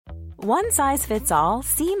One size fits all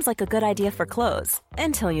seems like a good idea for clothes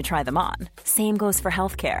until you try them on. Same goes for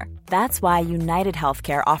healthcare. That's why United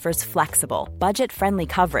Healthcare offers flexible, budget-friendly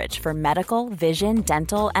coverage for medical, vision,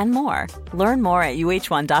 dental, and more. Learn more at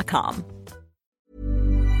uh1.com.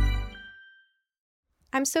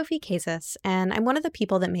 I'm Sophie Casas, and I'm one of the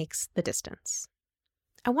people that makes The Distance.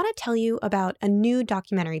 I want to tell you about a new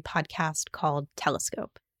documentary podcast called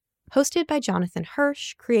Telescope. Hosted by Jonathan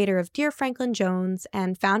Hirsch, creator of Dear Franklin Jones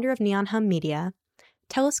and founder of Neon Hum Media,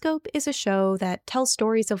 Telescope is a show that tells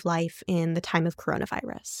stories of life in the time of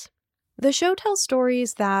coronavirus. The show tells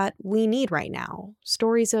stories that we need right now,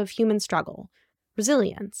 stories of human struggle,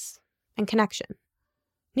 resilience, and connection.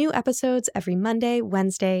 New episodes every Monday,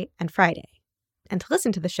 Wednesday, and Friday. And to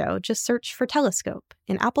listen to the show, just search for Telescope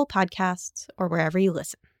in Apple Podcasts or wherever you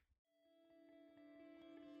listen.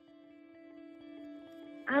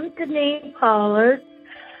 I'm Denise Pollard,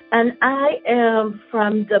 and I am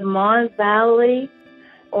from the Mon Valley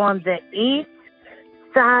on the east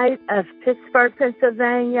side of Pittsburgh,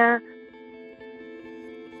 Pennsylvania.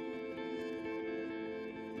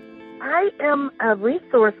 I am a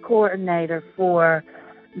resource coordinator for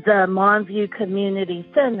the Monview Community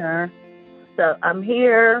Center, so I'm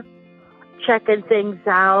here checking things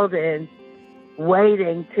out and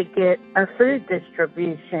waiting to get a food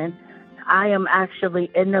distribution. I am actually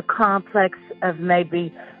in the complex of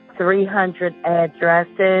maybe 300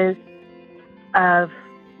 addresses of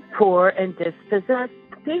poor and dispossessed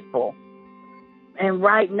people. And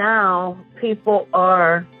right now, people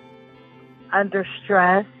are under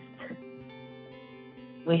stress.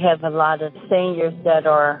 We have a lot of seniors that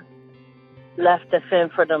are left to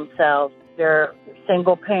fend for themselves. They're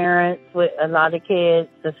single parents with a lot of kids.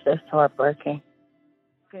 It's just heartbreaking.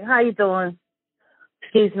 Okay, how you doing?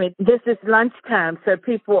 Excuse me, this is lunchtime, so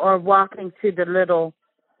people are walking to the little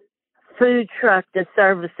food truck that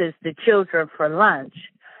services the children for lunch.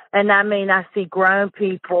 And I mean, I see grown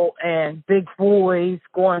people and big boys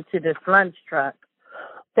going to this lunch truck.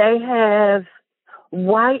 They have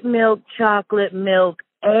white milk, chocolate milk,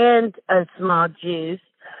 and a small juice.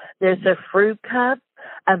 There's a fruit cup,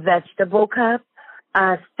 a vegetable cup,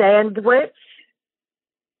 a sandwich,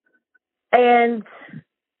 and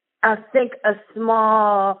I think a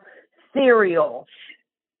small cereal.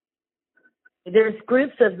 There's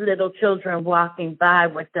groups of little children walking by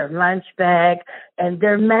with their lunch bag and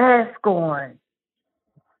their mask on.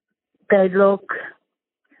 They look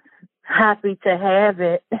happy to have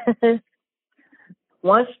it.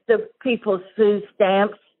 Once the people's food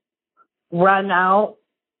stamps run out,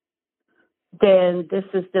 then this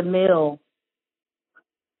is the meal.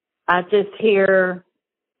 I just hear,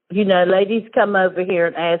 ladies come over here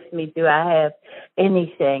and ask me, do I have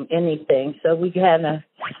anything. So we kind of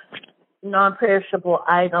non-perishable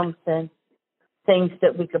items and things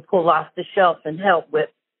that we could pull off the shelf and help with.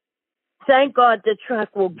 Thank God the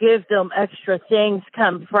truck will give them extra things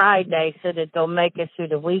come Friday so that they'll make it through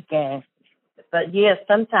the weekend. But yes,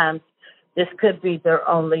 sometimes this could be their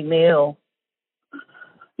only meal.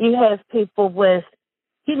 You have people with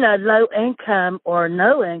low income or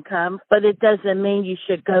no income, but it doesn't mean you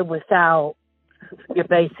should go without your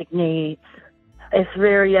basic needs. It's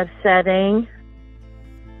very upsetting.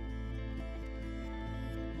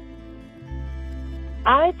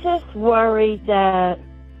 I just worry that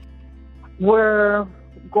we're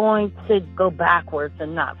going to go backwards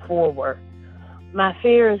and not forward. My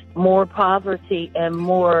fear is more poverty and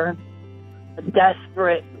more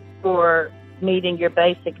desperate for meeting your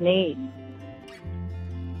basic needs.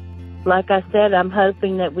 Like I said, I'm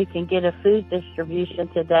hoping that we can get a food distribution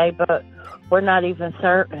today, but we're not even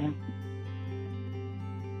certain.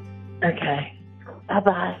 Okay.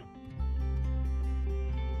 Bye-bye.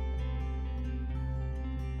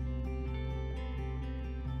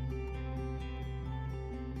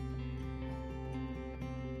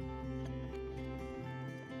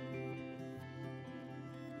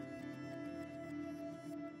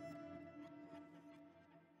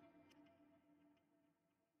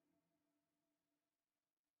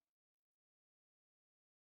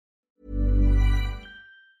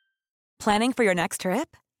 Planning for your next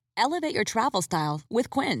trip? Elevate your travel style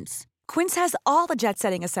with Quince. Quince has all the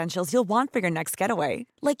jet-setting essentials you'll want for your next getaway,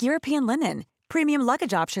 like European linen, premium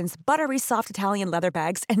luggage options, buttery soft Italian leather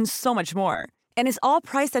bags, and so much more. And is all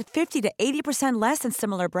priced at 50 to 80% less than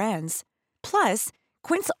similar brands. Plus,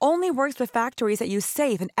 Quince only works with factories that use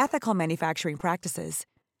safe and ethical manufacturing practices.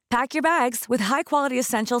 Pack your bags with high-quality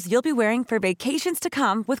essentials you'll be wearing for vacations to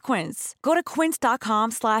come with Quince. Go to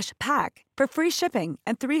quince.com/pack for free shipping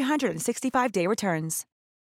and 365-day returns.